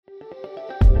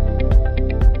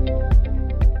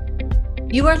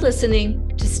You are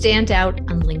listening to Stand Out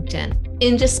on LinkedIn.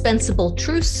 Indispensable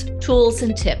truths, tools,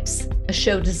 and tips, a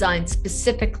show designed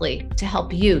specifically to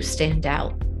help you stand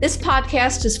out. This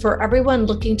podcast is for everyone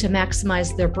looking to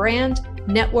maximize their brand,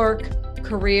 network,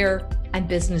 career, and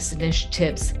business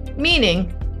initiatives,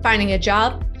 meaning finding a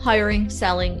job, hiring,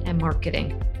 selling, and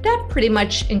marketing. That pretty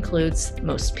much includes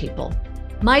most people.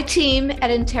 My team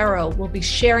at Intero will be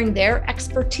sharing their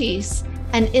expertise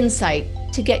and insight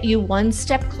to get you one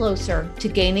step closer to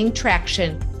gaining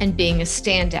traction and being a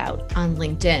standout on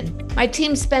LinkedIn. My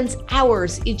team spends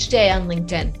hours each day on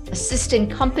LinkedIn, assisting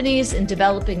companies in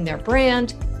developing their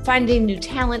brand, finding new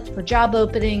talent for job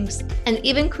openings, and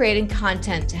even creating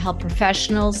content to help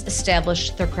professionals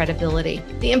establish their credibility.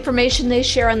 The information they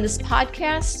share on this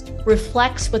podcast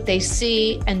reflects what they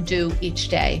see and do each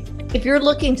day. If you're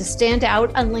looking to stand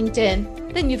out on LinkedIn,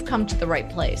 then you've come to the right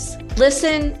place.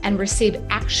 Listen and receive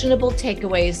actionable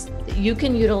takeaways that you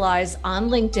can utilize on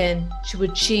LinkedIn to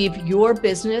achieve your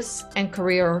business and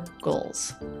career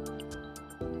goals.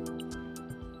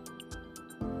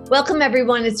 Welcome,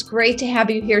 everyone. It's great to have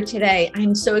you here today.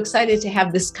 I'm so excited to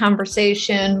have this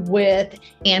conversation with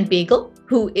Ann Beagle,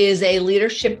 who is a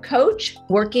leadership coach,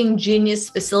 working genius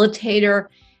facilitator,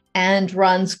 and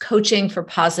runs Coaching for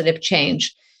Positive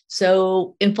Change.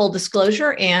 So in full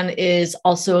disclosure, Ann is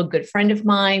also a good friend of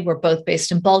mine. We're both based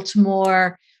in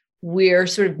Baltimore. We're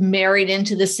sort of married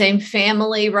into the same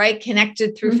family, right?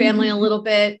 Connected through family a little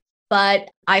bit. But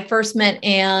I first met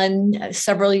Ann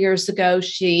several years ago.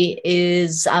 She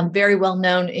is very well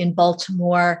known in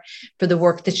Baltimore for the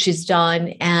work that she's done.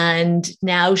 And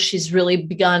now she's really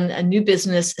begun a new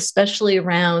business, especially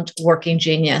around Working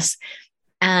Genius.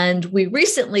 And we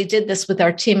recently did this with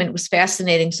our team, and it was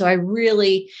fascinating. So I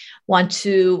really want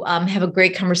to have a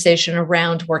great conversation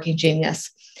around Working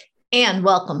Genius. Ann,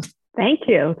 welcome. Thank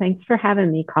you. Thanks for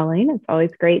having me, Colleen. It's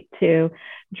always great to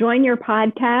join your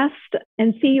podcast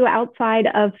and see you outside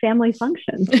of family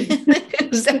functions.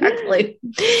 Exactly.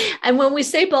 And when we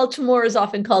say Baltimore is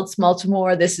often called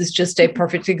Smalltimore, this is just a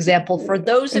perfect example for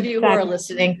those of you who are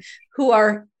listening who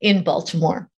are in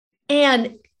Baltimore.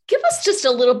 And give us just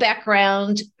a little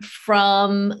background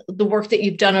from the work that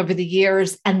you've done over the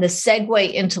years and the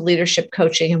segue into leadership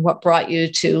coaching and what brought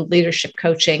you to leadership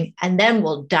coaching. And then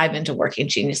we'll dive into Working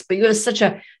Genius. But you have such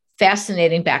a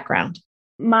fascinating background.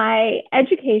 My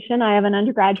education, I have an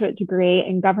undergraduate degree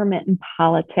in government and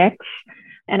politics.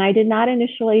 And I did not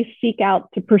initially seek out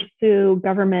to pursue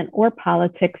government or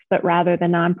politics, but rather the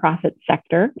nonprofit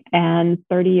sector. And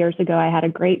 30 years ago, I had a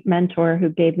great mentor who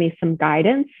gave me some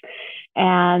guidance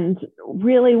and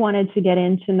really wanted to get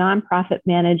into nonprofit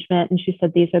management. And she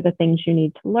said, these are the things you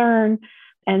need to learn.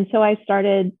 And so I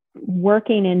started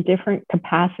working in different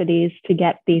capacities to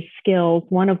get these skills,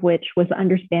 one of which was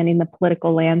understanding the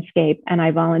political landscape. And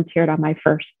I volunteered on my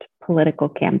first political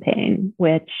campaign,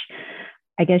 which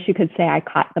I guess you could say I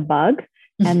caught the bug.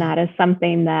 And that is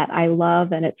something that I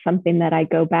love. And it's something that I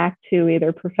go back to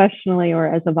either professionally or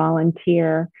as a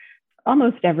volunteer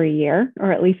almost every year,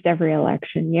 or at least every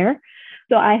election year.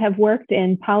 So I have worked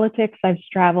in politics. I've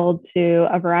traveled to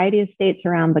a variety of states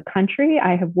around the country.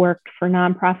 I have worked for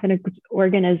nonprofit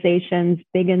organizations,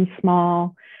 big and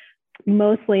small,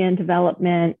 mostly in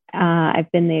development.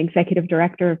 I've been the executive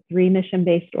director of 3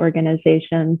 mission-based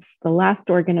organizations. The last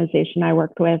organization I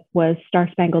worked with was Star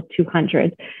Spangled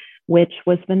 200, which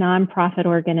was the nonprofit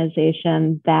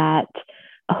organization that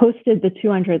hosted the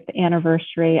 200th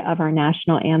anniversary of our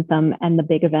national anthem and the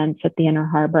big events at the Inner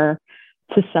Harbor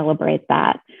to celebrate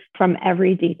that, from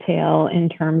every detail in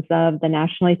terms of the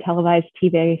nationally televised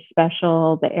TV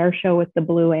special, the air show with the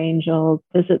Blue Angels,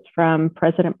 visits from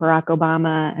President Barack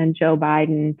Obama and Joe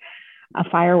Biden, a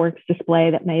fireworks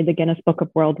display that made the Guinness Book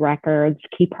of World Records,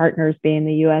 key partners being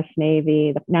the U.S.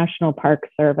 Navy, the National Park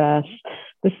Service,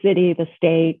 the city, the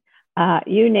state,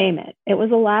 you name it. It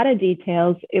was a lot of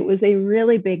details. It was a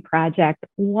really big project,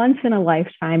 once in a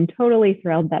lifetime, totally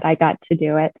thrilled that I got to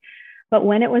do it. But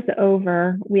when it was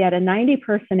over, we had a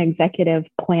 90-person executive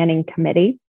planning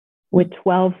committee with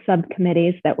 12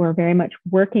 subcommittees that were very much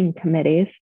working committees.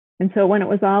 And so when it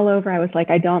was all over, I was like,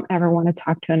 I don't ever want to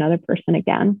talk to another person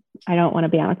again. I don't want to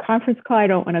be on a conference call. I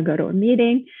don't want to go to a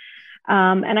meeting.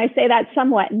 And I say that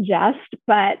somewhat in jest,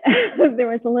 but there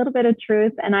was a little bit of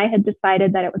truth. And I had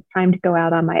decided that it was time to go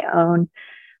out on my own.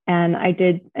 And I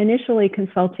did initially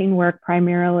consulting work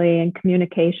primarily in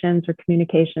communications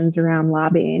around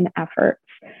lobbying efforts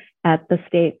at the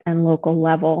state and local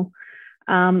level.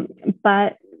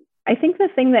 But I think the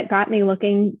thing that got me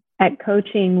looking at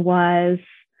coaching was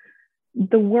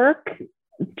the work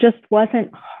just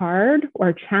wasn't hard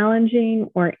or challenging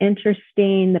or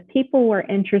interesting. The people were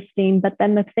interesting, but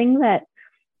then the thing that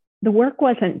the work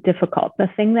wasn't difficult. The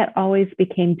thing that always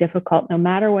became difficult, no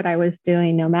matter what I was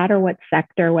doing, no matter what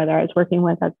sector, whether I was working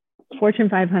with a Fortune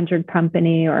 500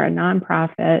 company or a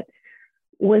nonprofit,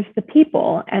 was the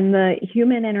people and the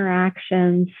human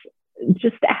interactions,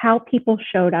 just how people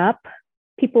showed up,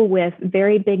 people with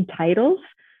very big titles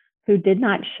who did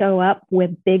not show up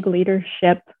with big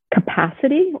leadership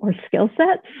capacity or skill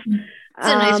sets. It's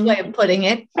a nice way of putting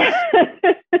it.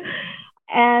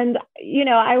 And,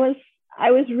 I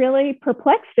was really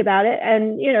perplexed about it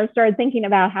and, started thinking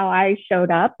about how I showed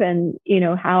up and,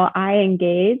 how I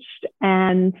engaged.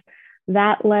 And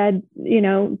that led,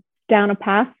 down a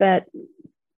path that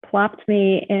plopped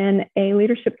me in a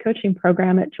leadership coaching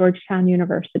program at Georgetown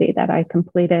University that I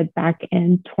completed back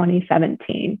in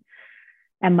 2017.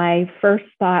 And my first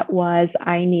thought was,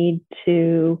 I need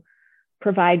to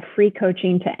provide free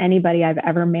coaching to anybody I've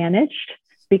ever managed,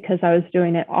 because I was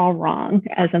doing it all wrong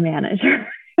as a manager.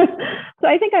 So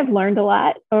I think I've learned a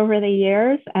lot over the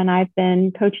years, and I've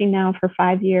been coaching now for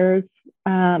 5 years,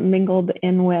 mingled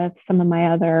in with some of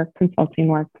my other consulting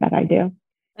work that I do.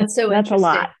 That's so That's interesting. A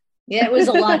lot. Yeah, it was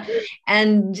a lot.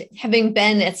 And having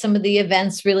been at some of the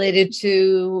events related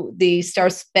to the Star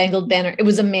Spangled Banner, it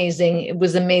was amazing. It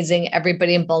was amazing.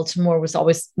 Everybody in Baltimore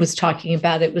was talking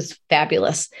about it. It was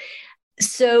fabulous.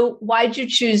 So why did you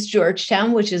choose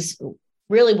Georgetown, which is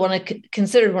really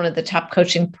considered one of the top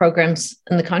coaching programs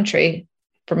in the country,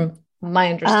 from my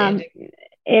understanding?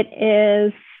 It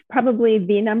is probably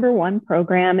the number one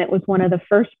program. It was one of the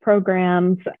first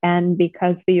programs. And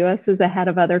because the U.S. is ahead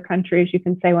of other countries, you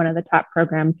can say one of the top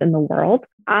programs in the world.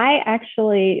 I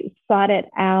actually sought it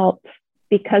out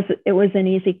because it was an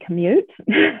easy commute.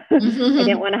 Mm-hmm. I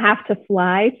didn't want to have to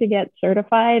fly to get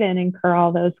certified and incur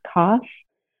all those costs.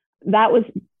 That was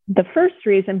the first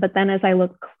reason. But then as I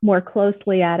look more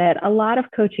closely at it, a lot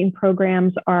of coaching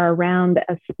programs are around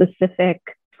a specific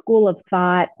school of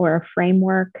thought or a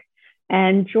framework.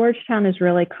 And Georgetown is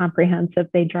really comprehensive.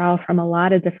 They draw from a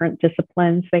lot of different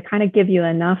disciplines. They kind of give you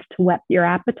enough to whet your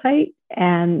appetite.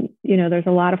 And, there's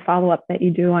a lot of follow-up that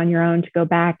you do on your own to go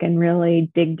back and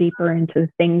really dig deeper into the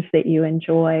things that you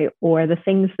enjoy, or the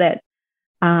things that,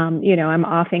 I'm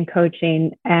often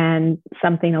coaching and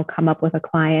something will come up with a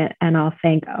client and I'll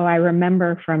think, oh, I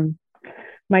remember from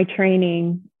my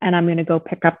training, and I'm going to go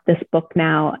pick up this book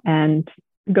now and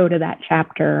go to that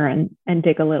chapter and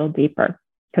dig a little deeper,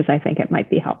 because I think it might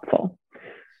be helpful.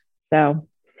 So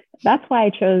that's why I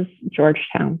chose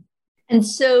Georgetown. And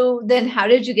so then how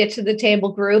did you get to the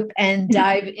table group and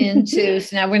dive into,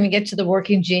 so now we're going to get to the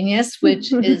Working Genius,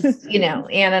 which is,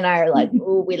 Ann and I are like,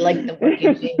 oh, we like the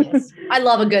Working Genius. I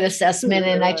love a good assessment.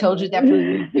 And I told you that from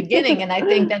the beginning. And I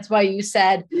think that's why you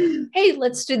said, hey,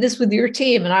 let's do this with your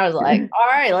team. And I was like, all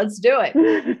right, let's do it.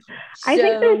 I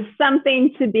think there's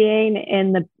something to being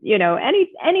in the,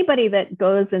 anybody that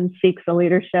goes and seeks a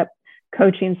leadership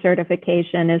coaching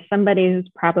certification is somebody who's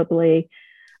probably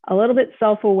a little bit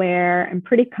self-aware and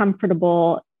pretty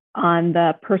comfortable on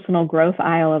the personal growth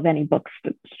aisle of any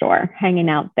bookstore, hanging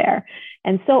out there.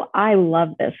 And so I love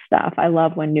this stuff. I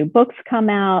love when new books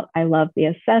come out. I love the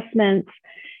assessments.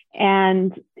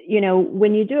 And,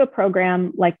 when you do a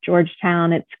program like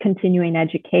Georgetown, it's continuing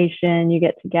education. You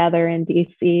get together in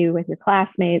DC with your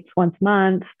classmates once a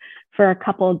month for a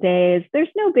couple of days. There's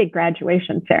no big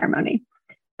graduation ceremony,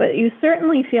 but you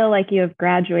certainly feel like you have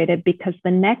graduated, because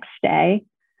the next day,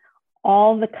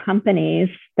 all the companies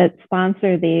that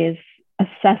sponsor these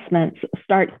assessments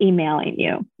start emailing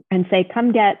you and say,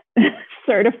 come get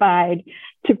certified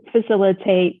to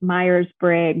facilitate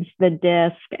Myers-Briggs, the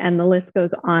DISC, and the list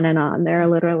goes on and on. There are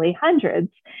literally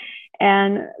hundreds.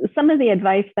 And some of the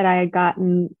advice that I had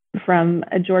gotten from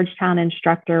a Georgetown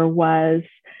instructor was,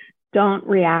 don't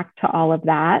react to all of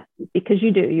that, because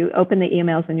you open the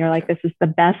emails and you're like, this is the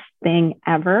best thing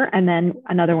ever. And then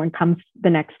another one comes the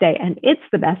next day and it's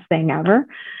the best thing ever.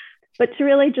 But to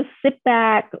really just sit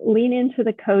back, lean into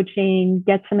the coaching,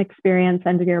 get some experience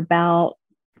under your belt,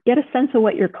 get a sense of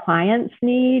what your clients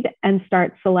need, and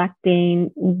start selecting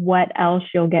what else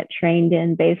you'll get trained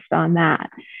in based on that.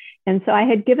 And so I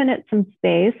had given it some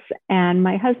space, and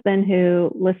my husband,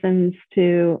 who listens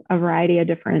to a variety of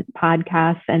different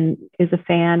podcasts and is a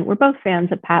fan, we're both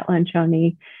fans of Pat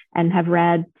Lencioni and have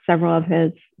read several of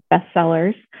his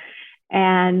bestsellers.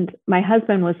 And my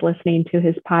husband was listening to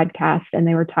his podcast and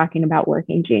they were talking about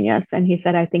Working Genius. And he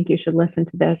said, I think you should listen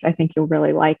to this. I think you'll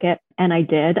really like it. And I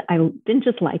did. I didn't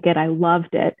just like it, I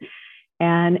loved it.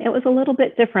 And it was a little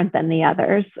bit different than the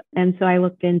others. And so I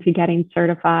looked into getting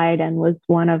certified and was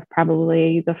one of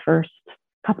probably the first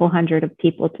couple hundred of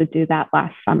people to do that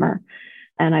last summer.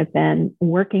 And I've been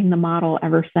working the model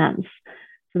ever since.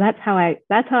 So that's how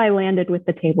I landed with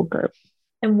the table group.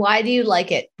 And why do you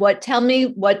like it? Tell me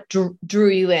what drew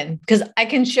you in? Because I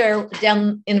can share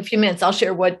down in a few minutes. I'll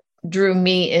share what drew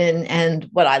me in and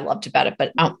what I loved about it.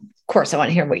 But of course, I want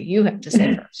to hear what you have to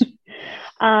say first.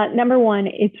 Number one,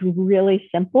 it's really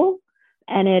simple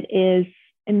and it is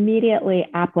immediately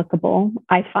applicable.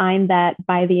 I find that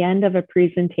by the end of a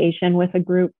presentation with a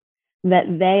group, that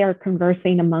they are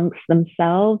conversing amongst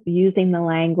themselves, using the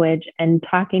language and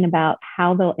talking about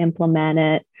how they'll implement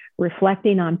it,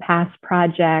 reflecting on past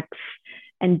projects,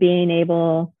 and being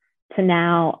able to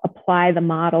now apply the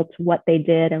model to what they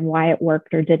did and why it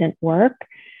worked or didn't work.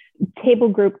 Table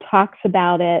group talks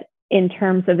about it in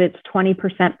terms of its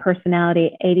 20%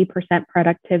 personality, 80%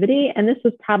 productivity. And this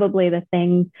was probably the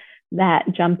thing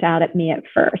that jumped out at me at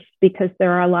first, because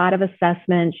there are a lot of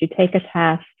assessments. You take a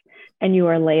test and you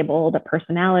are labeled a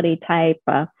personality type,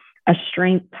 a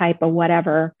strength type, or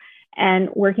whatever. And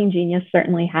Working Genius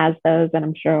certainly has those, and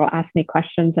I'm sure will ask me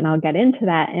questions and I'll get into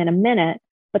that in a minute,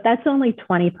 but that's only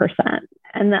 20%.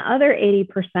 And the other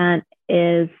 80%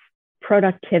 is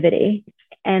productivity.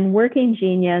 And Working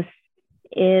Genius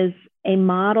is a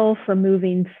model for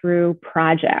moving through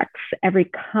projects. Every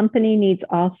company needs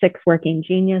all 6 working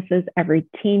geniuses. Every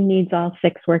team needs all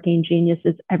 6 working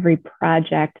geniuses. Every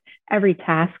project, every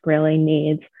task really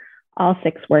needs all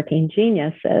 6 working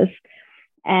geniuses.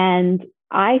 And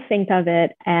I think of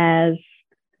it as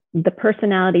the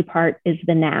personality part is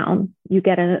the noun. You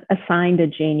get assigned a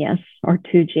genius or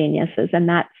 2 geniuses, and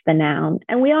that's the noun.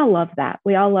 And we all love that.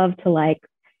 We all love to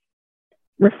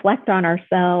reflect on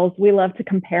ourselves. We love to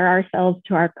compare ourselves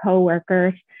to our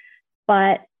coworkers,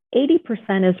 but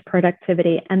 80% is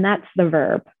productivity, and that's the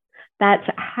verb. That's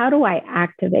how do I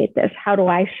activate this? How do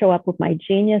I show up with my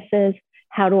geniuses?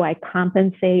 How do I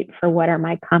compensate for what are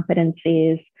my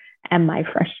competencies and my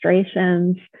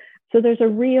frustrations? So there's a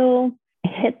real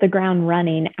hit the ground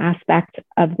running aspect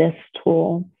of this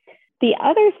tool. The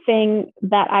other thing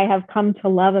that I have come to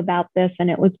love about this, and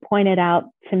it was pointed out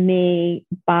to me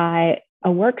by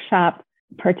a workshop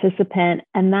participant,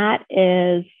 and that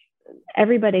is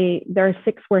there are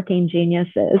 6 working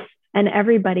geniuses and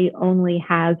everybody only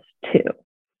has 2.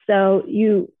 So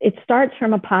it starts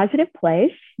from a positive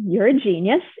place. You're a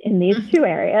genius in these 2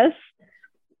 areas,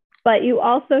 but you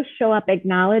also show up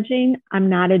acknowledging, I'm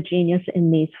not a genius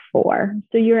in these 4.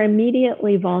 So you're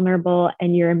immediately vulnerable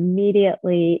and you're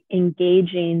immediately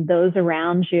engaging those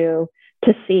around you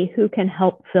to see who can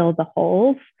help fill the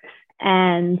holes,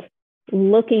 and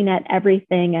looking at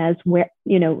everything as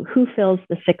who fills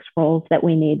the 6 roles that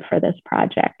we need for this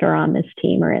project or on this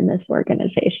team or in this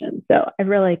organization. So I've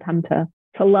really come to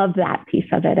love that piece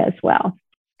of it as well.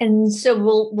 And so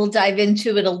we'll dive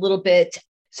into it a little bit.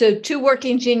 So 2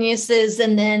 working geniuses,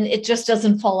 and then it just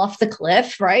doesn't fall off the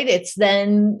cliff, right? It's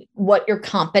then what you're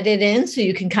competent in. So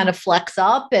you can kind of flex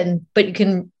up but you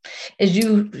can, as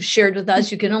you shared with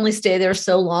us, you can only stay there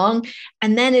so long.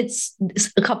 And then it's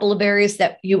a couple of areas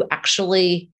that you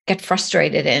actually get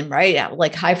frustrated in, right?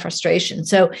 Like high frustration.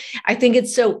 So I think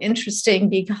it's so interesting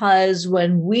because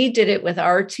when we did it with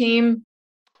our team,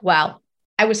 wow,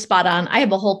 I was spot on. I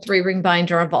have a whole 3-ring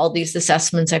binder of all these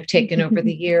assessments I've taken over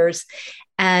the years.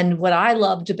 And what I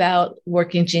loved about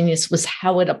Working Genius was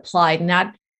how it applied,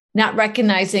 not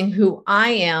recognizing who I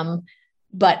am,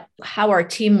 but how our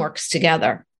team works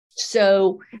together.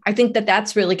 So I think that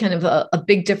that's really kind of a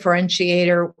big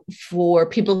differentiator for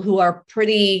people who are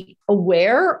pretty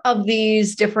aware of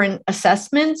these different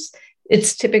assessments.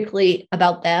 It's typically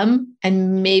about them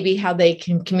and maybe how they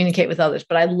can communicate with others.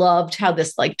 But I loved how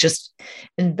this just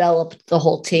enveloped the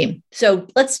whole team. So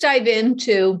let's dive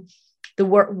into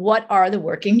what are the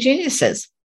working geniuses?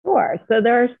 Sure. So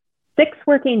there are 6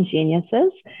 working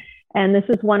geniuses. And this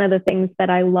is one of the things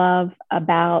that I love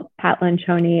about Pat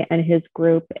Lencioni and his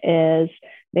group is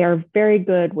they're very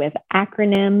good with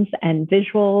acronyms and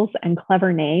visuals and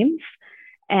clever names.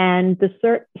 And the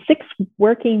 6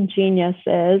 working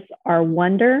geniuses are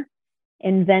wonder,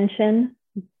 invention,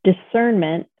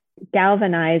 discernment,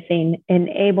 galvanizing,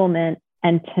 enablement,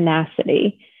 and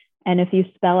tenacity. And if you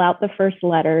spell out the first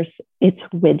letters, it's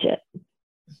widget.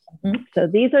 Mm-hmm. So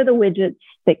these are the widgets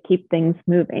that keep things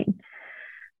moving.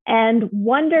 And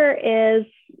wonder is,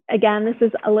 again, this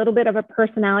is a little bit of a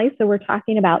personality. So we're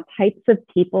talking about types of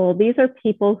people. These are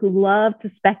people who love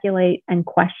to speculate and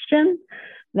question.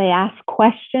 They ask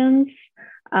questions.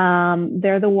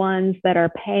 They're the ones that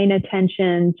are paying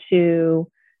attention to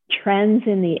trends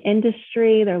in the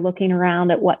industry. They're looking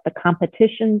around at what the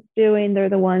competition's doing. They're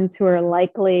the ones who are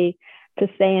likely to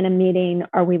say in a meeting,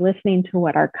 are we listening to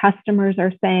what our customers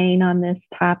are saying on this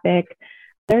topic?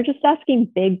 They're just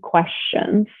asking big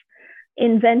questions.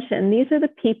 invention. These are the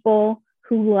people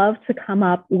who love to come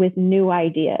up with new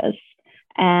ideas.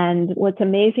 And what's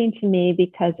amazing to me,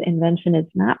 because invention is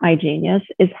not my genius,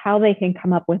 is how they can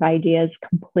come up with ideas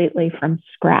completely from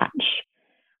scratch.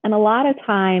 And a lot of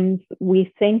times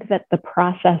we think that the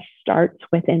process starts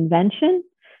with invention.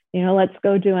 Let's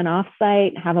go do an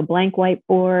offsite, have a blank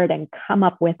whiteboard, and come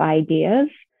up with ideas.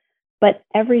 But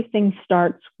everything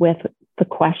starts with the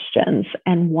questions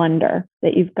and wonder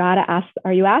that you've got to ask.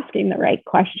 Are you asking the right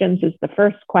questions is the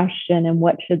first question, and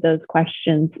what should those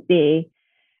questions be?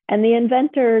 And the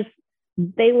inventors,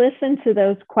 they listen to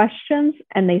those questions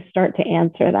and they start to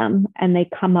answer them, and they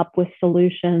come up with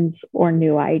solutions or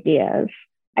new ideas.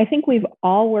 I think we've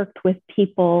all worked with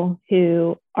people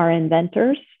who are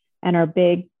inventors and are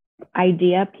big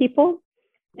idea people.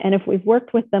 And if we've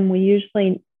worked with them, we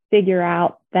usually figure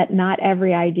out that not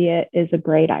every idea is a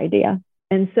great idea.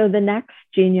 And so the next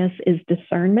genius is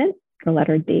discernment, or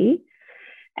letter D.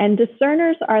 And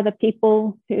discerners are the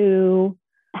people who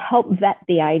help vet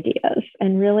the ideas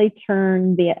and really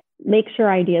make sure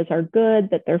ideas are good,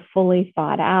 that they're fully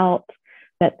thought out,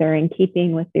 that they're in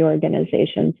keeping with the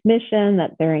organization's mission,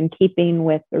 that they're in keeping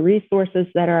with the resources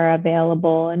that are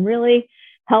available, and really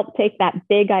help take that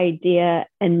big idea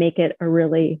and make it a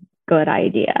really good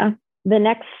idea. The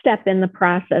next step in the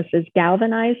process is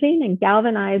galvanizing, and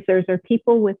galvanizers are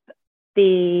people with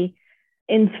the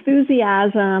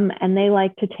enthusiasm, and they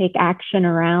like to take action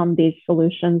around these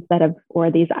solutions or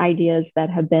these ideas that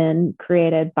have been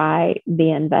created by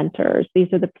the inventors. These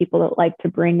are the people that like to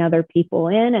bring other people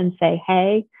in and say,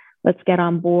 hey, let's get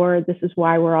on board. This is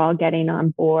why we're all getting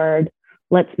on board.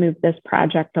 Let's move this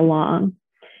project along.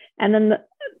 And then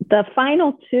the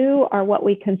final two are what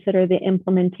we consider the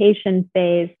implementation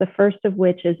phase, the first of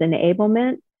which is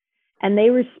enablement. And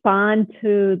they respond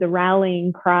to the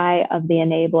rallying cry of the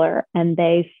enabler, and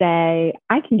they say,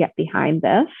 I can get behind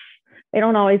this. They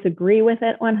don't always agree with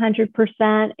it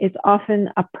 100%. It's often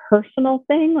a personal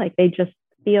thing, like they just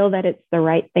feel that it's the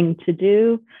right thing to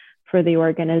do for the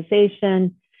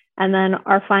organization. And then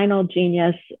our final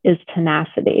genius is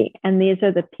tenacity. And these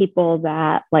are the people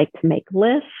that like to make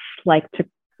lists, like to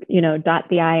dot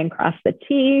the I and cross the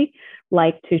T,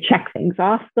 like to check things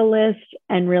off the list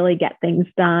and really get things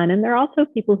done. And they're also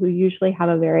people who usually have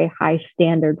a very high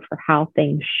standard for how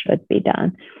things should be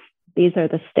done. These are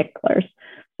the sticklers.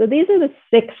 So these are the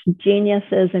 6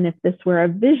 geniuses. And if this were a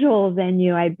visual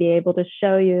venue, I'd be able to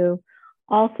show you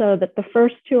also that the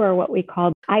first 2 are what we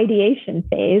call ideation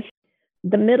phase.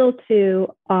 The middle 2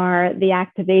 are the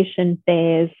activation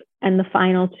phase, and the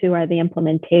final 2 are the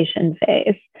implementation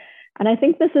phase. And I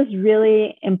think this is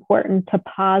really important to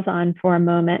pause on for a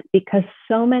moment, because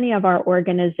so many of our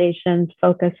organizations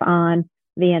focus on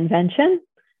the invention,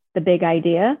 the big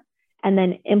idea, and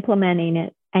then implementing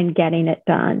it and getting it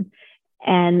done.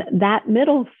 And that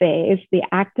middle phase, the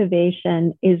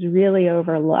activation, is really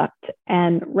overlooked.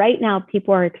 And right now,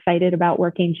 people are excited about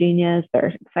Working Genius.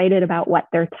 They're excited about what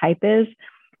their type is.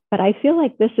 But I feel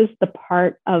like this is the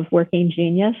part of Working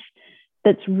Genius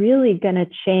that's really going to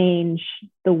change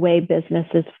the way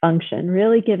businesses function,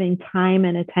 really giving time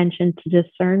and attention to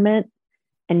discernment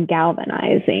and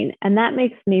galvanizing. And that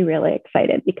makes me really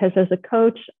excited, because as a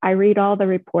coach, I read all the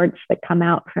reports that come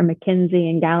out from McKinsey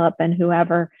and Gallup and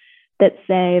whoever that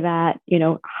say that,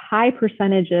 high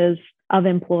percentages of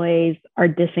employees are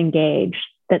disengaged,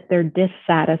 that they're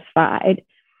dissatisfied.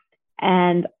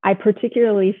 And I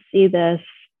particularly see this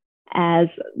as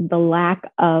the lack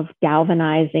of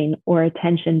galvanizing or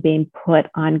attention being put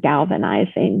on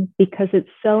galvanizing, because it's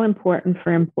so important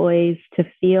for employees to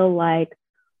feel like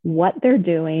what they're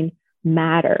doing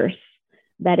matters,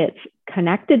 that it's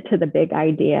connected to the big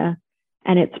idea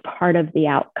and it's part of the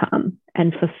outcome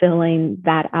and fulfilling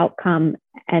that outcome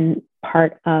and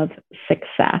part of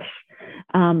success.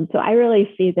 So I really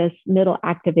see this middle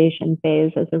activation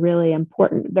phase as a really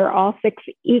important. They're all 6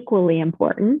 equally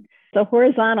important. It's a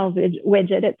horizontal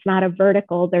widget. It's not a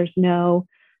vertical. There's no,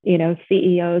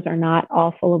 CEOs are not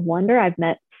all full of wonder. I've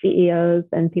met CEOs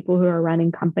and people who are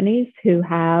running companies who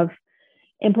have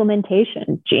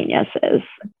implementation geniuses.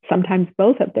 Sometimes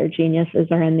both of their geniuses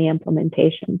are in the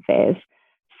implementation phase.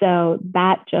 So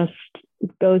that just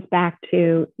goes back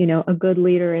to, a good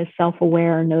leader is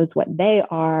self-aware, knows what they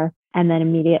are, and then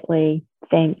immediately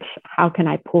thinks, how can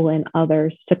I pull in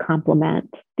others to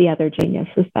complement the other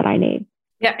geniuses that I need?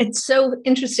 Yeah, it's so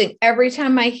interesting. Every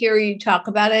time I hear you talk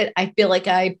about it, I feel like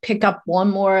I pick up one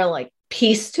more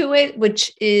piece to it,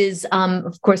 which is,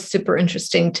 of course, super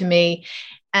interesting to me.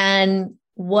 And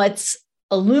what's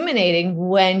illuminating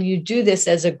when you do this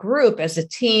as a group, as a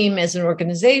team, as an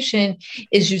organization,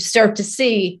 is you start to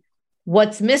see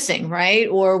what's missing, right?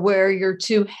 Or where you're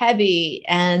too heavy.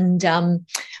 And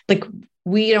like,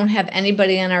 we don't have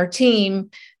anybody on our team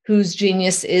whose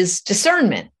genius is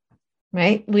discernment,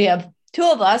 right? We have two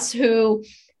of us who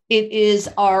it is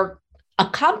a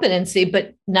competency,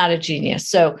 but not a genius.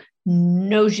 So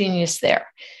no genius there.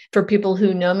 For people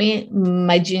who know me,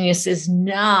 my genius is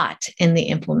not in the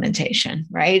implementation,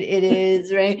 right? It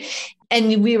is, right?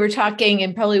 And we were talking,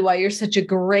 and probably why you're such a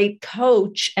great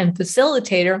coach and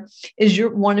facilitator is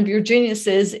one of your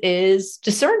geniuses is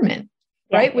discernment,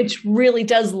 right? Which really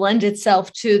does lend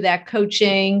itself to that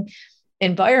coaching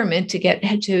environment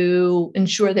to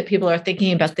ensure that people are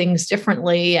thinking about things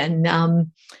differently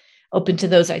and open to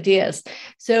those ideas.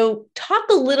 So talk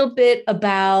a little bit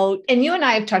about, and you and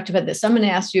I have talked about this. I'm going to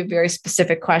ask you a very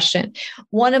specific question.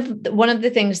 One of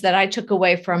the things that I took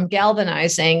away from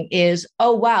galvanizing is,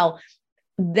 oh, wow,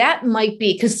 that might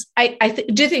be, because I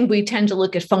do think we tend to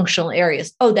look at functional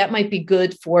areas. Oh, that might be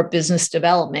good for business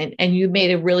development. And you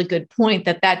made a really good point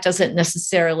that doesn't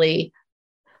necessarily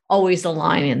always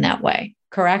align in that way.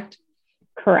 Correct?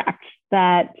 Correct.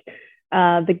 That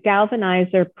the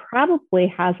galvanizer probably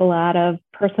has a lot of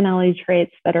personality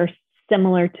traits that are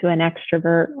similar to an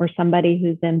extrovert or somebody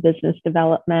who's in business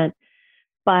development.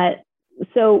 But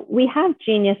so we have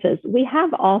geniuses. We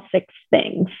have all 6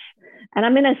 things. And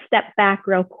I'm going to step back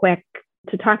real quick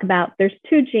to talk about there's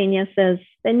 2 geniuses,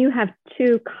 then you have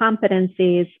 2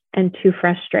 competencies and 2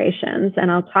 frustrations. And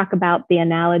I'll talk about the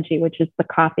analogy, which is the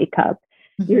coffee cup.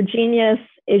 Mm-hmm. Your genius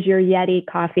is your Yeti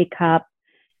coffee cup.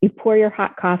 You pour your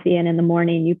hot coffee in the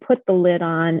morning, you put the lid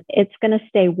on, it's going to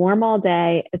stay warm all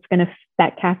day.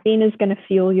 That caffeine is going to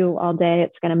fuel you all day.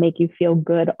 It's going to make you feel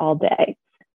good all day.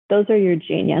 Those are your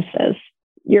geniuses.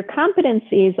 Your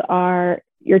competencies are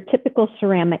your typical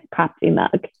ceramic coffee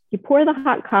mug. You pour the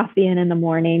hot coffee in the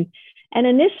morning, and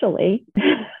initially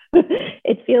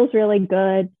it feels really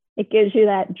good. It gives you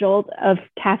that jolt of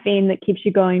caffeine that keeps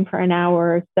you going for an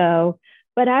hour or so.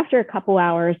 But after a couple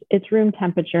hours, it's room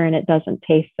temperature and it doesn't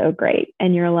taste so great.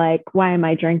 And you're like, why am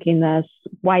I drinking this?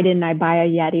 Why didn't I buy a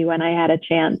Yeti when I had a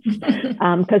chance?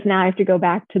 Because now I have to go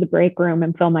back to the break room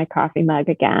and fill my coffee mug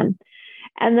again.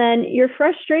 And then your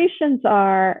frustrations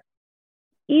are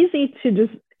easy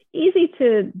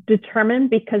to determine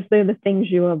because they're the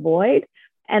things you avoid.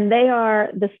 And they are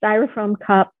the styrofoam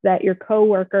cup that your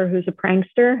coworker who's a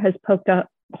prankster has poked a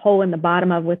hole in the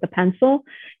bottom of with a pencil.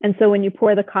 And so when you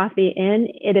pour the coffee in,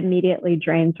 it immediately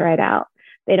drains right out.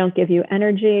 They don't give you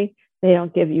energy. They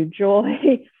don't give you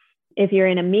joy. If you're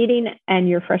in a meeting and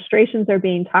your frustrations are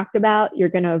being talked about, you're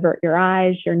going to avert your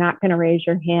eyes. You're not going to raise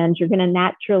your hands. You're going to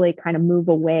naturally kind of move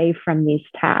away from these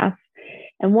tasks.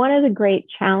 And one of the great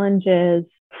challenges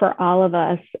for all of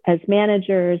us as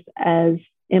managers, as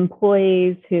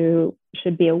employees who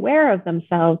should be aware of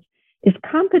themselves, is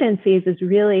competencies is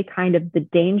really kind of the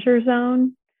danger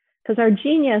zone. Because our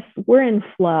genius, we're in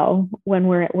flow when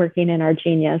we're working in our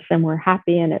genius and we're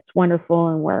happy and it's wonderful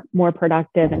and we're more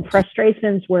productive, and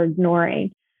frustrations we're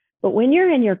ignoring. But when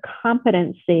you're in your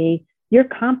competency, you're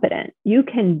competent. You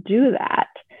can do that.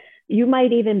 You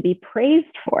might even be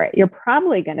praised for it. You're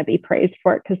probably going to be praised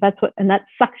for it because that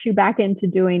sucks you back into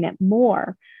doing it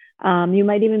more. You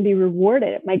might even be rewarded.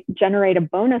 It might generate a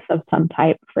bonus of some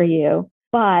type for you.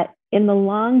 But in the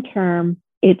long term,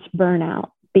 it's burnout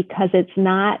because it's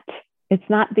not the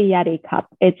Yeti cup.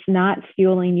 It's not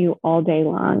fueling you all day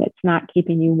long. It's not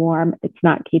keeping you warm. It's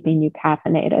not keeping you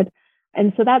caffeinated.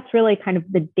 And so that's really kind of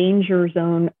the danger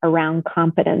zone around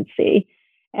competency.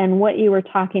 And what you were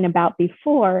talking about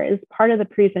before is part of the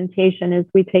presentation is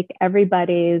we take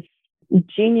everybody's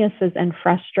geniuses and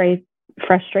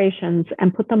frustrations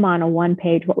and put them on a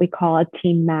one-page, what we call a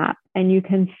team map. And you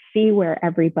can see where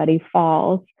everybody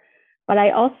falls. But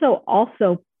I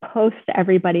also post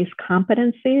everybody's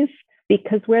competencies,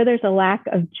 because where there's a lack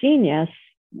of genius,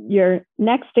 your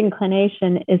next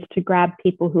inclination is to grab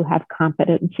people who have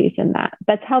competencies in that.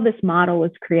 That's how this model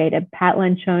was created. Pat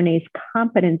Lencioni's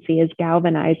competency is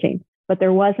galvanizing, but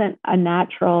there wasn't a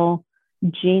natural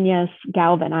genius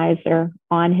galvanizer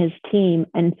on his team.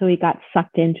 And so he got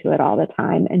sucked into it all the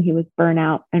time and he was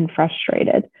burnout and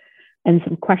frustrated. And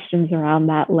some questions around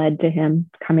that led to him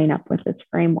coming up with this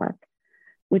framework,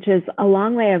 which is a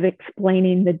long way of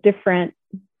explaining the different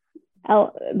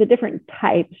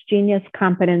types, genius,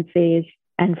 competencies,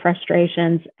 and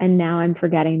frustrations. And now I'm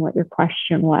forgetting what your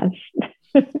question was.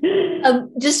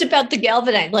 Just about the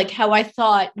galvanite, like how I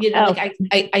thought,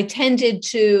 like I tended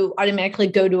to automatically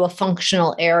go to a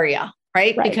functional area,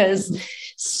 right? Because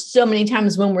so many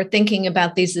times when we're thinking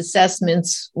about these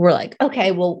assessments, we're like,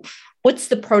 okay, well, what's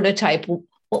the prototype?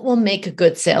 What will make a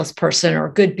good salesperson or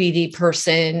a good BD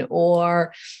person?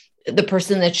 Or the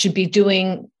person that should be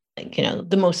doing,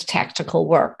 the most tactical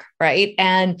work, right?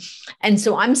 And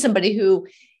so I'm somebody who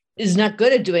is not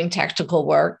good at doing tactical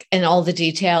work and all the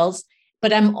details,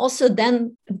 but I'm also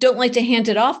then don't like to hand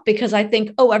it off because I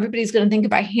think, oh, everybody's going to think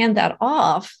if I hand that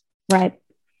off, right,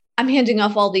 I'm handing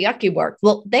off all the yucky work.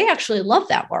 Well, they actually love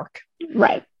that work.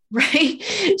 Right. Right.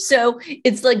 So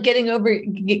it's like getting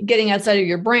outside of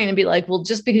your brain and be like, well,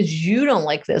 just because you don't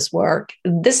like this work,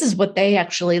 this is what they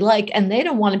actually like. And they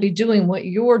don't want to be doing what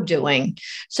you're doing.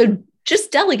 So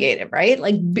just delegate it, right?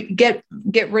 Like get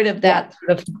rid of that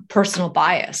sort of personal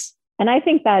bias. And I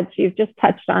think that you've just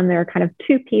touched on there kind of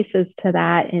two pieces to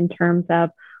that in terms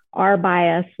of our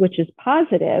bias, which is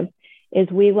positive, is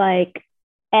we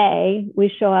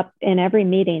show up in every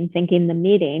meeting thinking the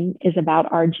meeting is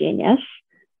about our genius.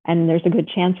 And there's a good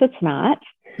chance it's not.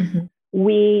 Mm-hmm.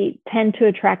 We tend to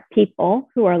attract people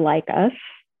who are like us,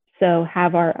 so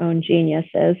have our own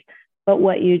geniuses. But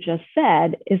what you just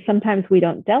said is sometimes we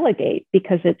don't delegate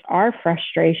because it's our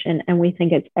frustration and we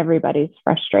think it's everybody's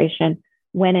frustration,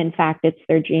 when in fact it's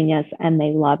their genius and they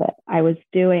love it. I was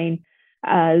doing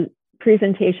a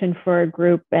presentation for a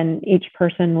group and each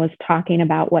person was talking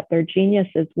about what their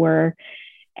geniuses were.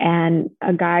 And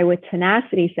a guy with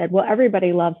tenacity said, well,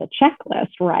 everybody loves a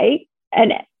checklist, right?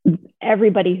 And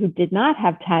everybody who did not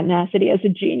have tenacity as a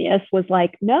genius was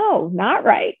like, no, not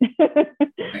right.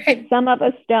 Right. Some of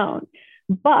us don't.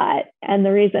 And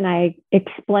the reason I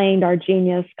explained our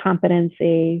genius,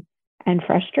 competency, and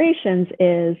frustrations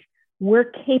is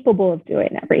we're capable of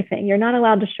doing everything. You're not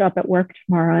allowed to show up at work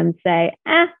tomorrow and say,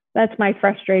 that's my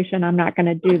frustration. I'm not going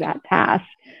to do that task.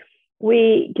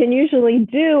 We can usually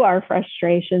do our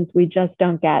frustrations. We just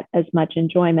don't get as much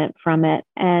enjoyment from it.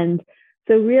 And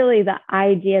so really the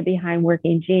idea behind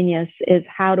Working Genius is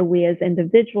how do we as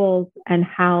individuals and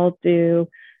how do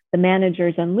the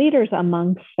managers and leaders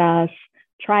amongst us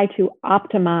try to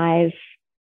optimize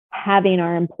having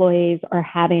our employees or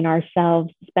having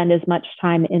ourselves spend as much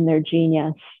time in their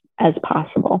genius as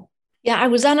possible. Yeah, I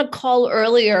was on a call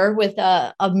earlier with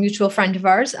a mutual friend of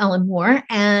ours, Ellen Moore,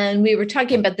 and we were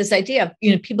talking about this idea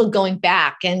of, people going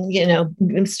back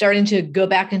and, starting to go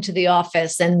back into the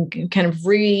office and kind of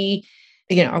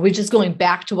are we just going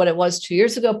back to what it was 2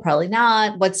 years ago? Probably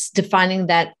not. What's defining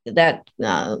that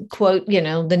quote,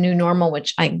 the new normal,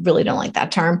 which I really don't like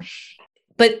that term.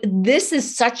 But this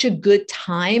is such a good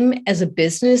time as a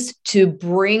business to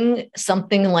bring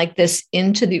something like this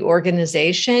into the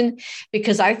organization,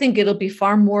 because I think it'll be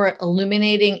far more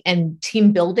illuminating and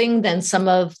team building than some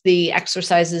of the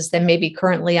exercises that may be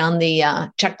currently on the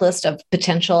checklist of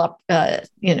potential,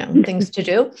 things to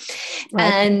do.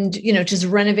 Right. And, just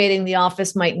renovating the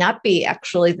office might not be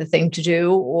actually the thing to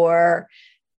do, or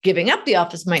giving up the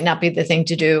office might not be the thing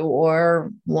to do,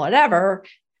 or whatever.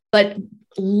 But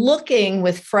looking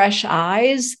with fresh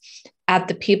eyes at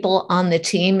the people on the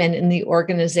team and in the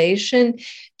organization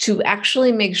to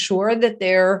actually make sure that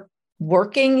they're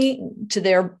working to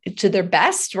their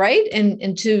best, right?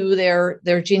 And to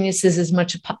their geniuses as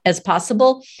much as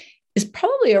possible is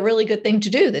probably a really good thing to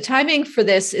do. The timing for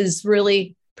this is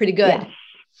really pretty good.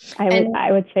 Yes,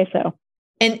 I would say so.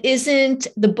 And isn't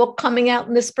the book coming out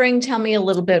in the spring? Tell me a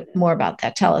little bit more about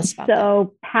that. Tell us about that.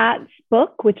 So Pat's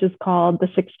book, which is called The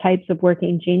 6 Types of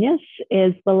Working Genius,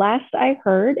 is the last I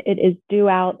heard. It is due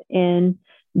out in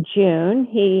June.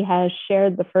 He has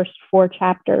shared the first 4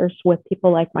 chapters with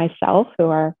people like myself who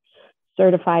are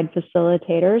certified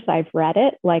facilitators. I've read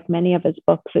it. Like many of his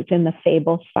books, it's in the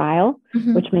fable style,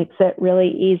 mm-hmm. which makes it really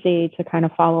easy to kind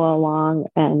of follow along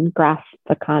and grasp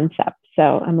the concept.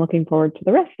 So I'm looking forward to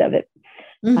the rest of it.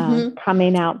 Mm-hmm.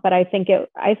 Coming out, but I think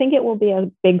it will be a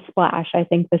big splash. I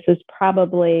think this is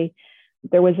probably,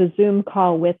 there was a Zoom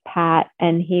call with Pat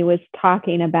and he was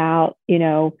talking about,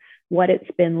 what it's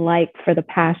been like for the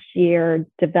past year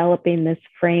developing this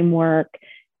framework.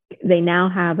 They now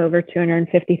have over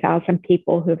 250,000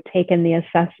 people who have taken the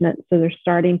assessment. So they're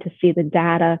starting to see the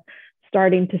data,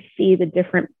 starting to see the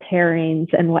different pairings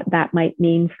and what that might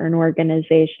mean for an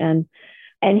organization.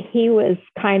 And he was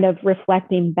kind of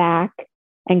reflecting back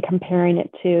and comparing it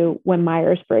to when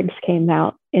Myers-Briggs came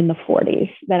out in the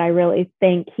 40s, that I really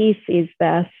think he sees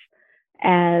this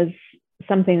as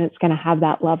something that's going to have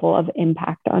that level of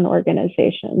impact on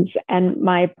organizations. And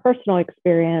my personal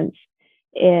experience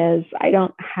is I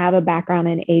don't have a background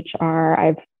in HR.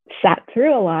 I've sat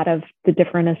through a lot of the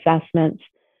different assessments,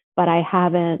 but I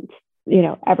haven't,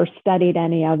 ever studied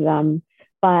any of them.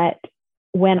 But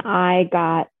when I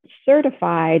got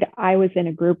certified, I was in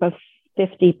a group of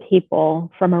 50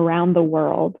 people from around the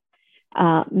world,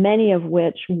 many of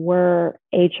which were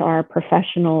HR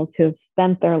professionals who have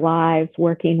spent their lives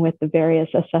working with the various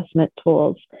assessment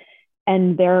tools.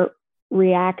 And their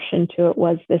reaction to it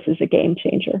was, this is a game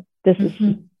changer. This is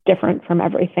different from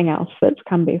everything else that's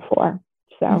come before.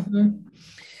 So,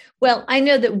 well, I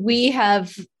know that we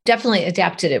have definitely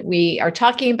adapted it. We are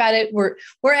talking about it. We're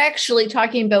actually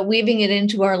talking about weaving it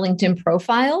into our LinkedIn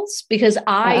profiles, because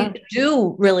I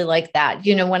do really like that.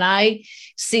 You know, when I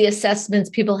see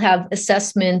assessments, people have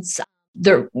assessments,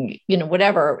 they're, you know,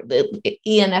 whatever, the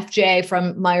ENFJ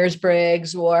from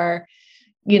Myers-Briggs, or,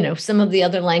 you know, some of the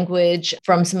other language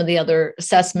from some of the other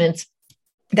assessments.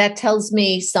 That tells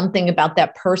me something about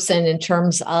that person in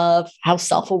terms of how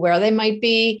self-aware they might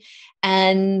be.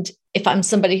 And if I'm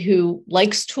somebody who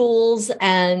likes tools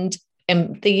and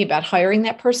am thinking about hiring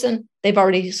that person, they've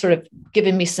already sort of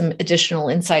given me some additional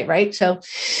insight, right? So,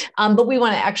 but we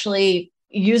want to actually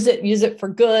use it for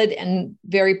good and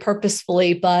very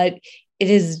purposefully, but it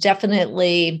has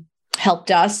definitely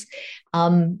helped us.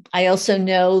 I also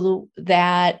know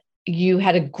that you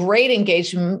had a great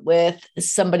engagement with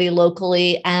somebody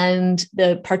locally, and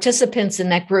the participants in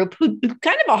that group, who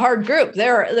kind of a hard group.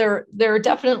 They're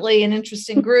definitely an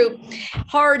interesting group,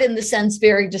 hard in the sense,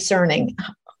 very discerning,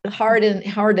 hard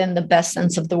in the best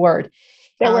sense of the word.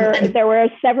 There were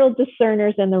several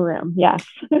discerners in the room. Yes.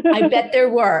 I bet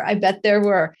there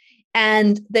were.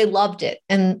 And they loved it.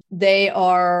 And they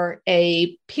are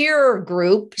a peer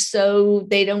group. So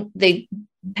they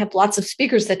have lots of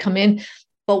speakers that come in.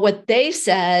 But what they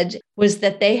said was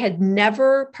that they had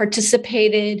never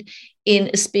participated in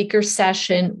a speaker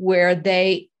session where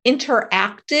they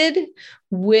interacted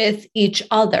with each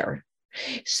other.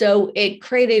 So it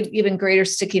created even greater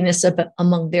stickiness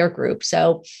among their group.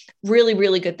 So really,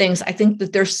 really good things. I think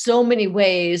that there's so many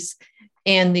ways,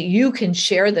 and that you can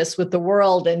share this with the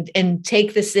world and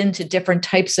take this into different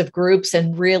types of groups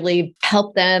and really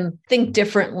help them think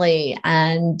differently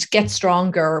and get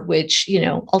stronger, which, you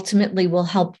know, ultimately will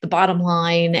help the bottom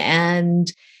line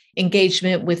and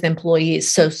engagement with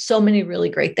employees. So many really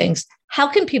great things. How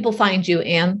can people find you,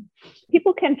 Ann?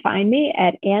 People can find me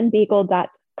at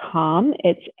annbeagle.com.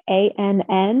 It's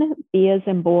ANN, B as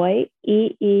in boy,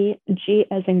 EEG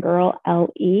as in girl,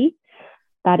 LE.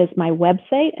 That is my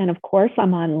website. And of course,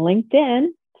 I'm on LinkedIn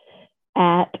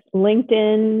at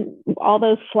LinkedIn, all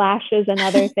those slashes and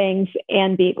other things,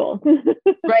 Ann Beagle.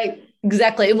 Right.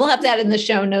 Exactly. We'll have that in the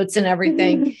show notes and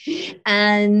everything.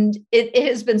 And it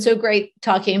has been so great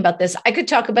talking about this. I could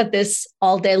talk about this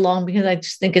all day long, because I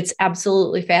just think it's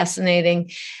absolutely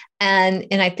fascinating. And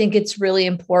I think it's really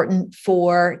important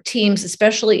for teams,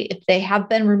 especially if they have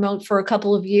been remote for a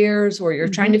couple of years, or you're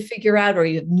trying to figure out, or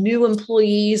you have new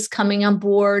employees coming on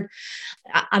board.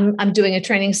 I'm doing a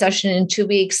training session in 2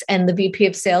 weeks, and the VP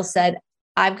of sales said,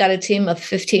 I've got a team of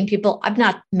 15 people. I've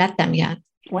not met them yet.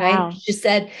 Wow. Right? She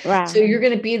said, so you're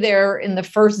going to be there in the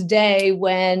first day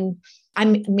when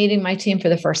I'm meeting my team for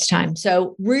the first time.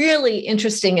 So really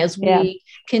interesting as we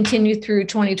continue through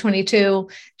 2022,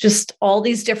 just all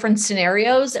these different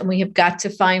scenarios. And we have got to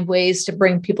find ways to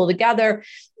bring people together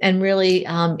and really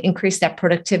increase that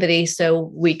productivity,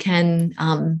 so we can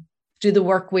do the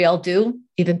work we all do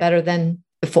even better than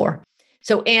before.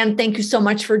 So Ann, thank you so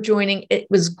much for joining. It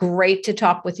was great to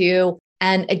talk with you.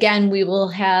 And again, we will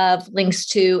have links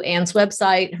to Ann's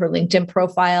website, her LinkedIn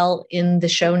profile in the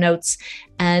show notes.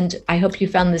 And I hope you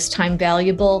found this time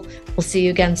valuable. We'll see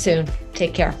you again soon.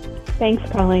 Take care. Thanks,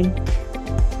 Colleen.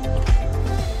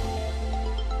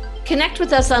 Connect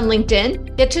with us on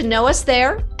LinkedIn, get to know us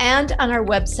there, and on our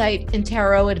website,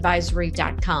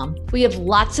 interoadvisory.com. We have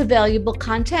lots of valuable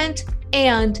content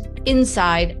and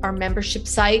inside our membership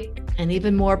site, and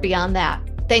even more beyond that.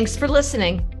 Thanks for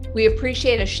listening. We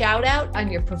appreciate a shout out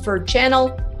on your preferred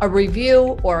channel, a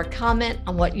review, or a comment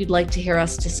on what you'd like to hear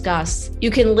us discuss. You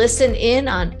can listen in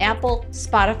on Apple,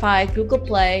 Spotify, Google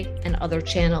Play, and other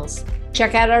channels.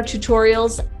 Check out our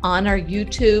tutorials on our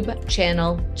YouTube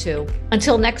channel too.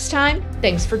 Until next time,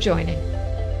 thanks for joining.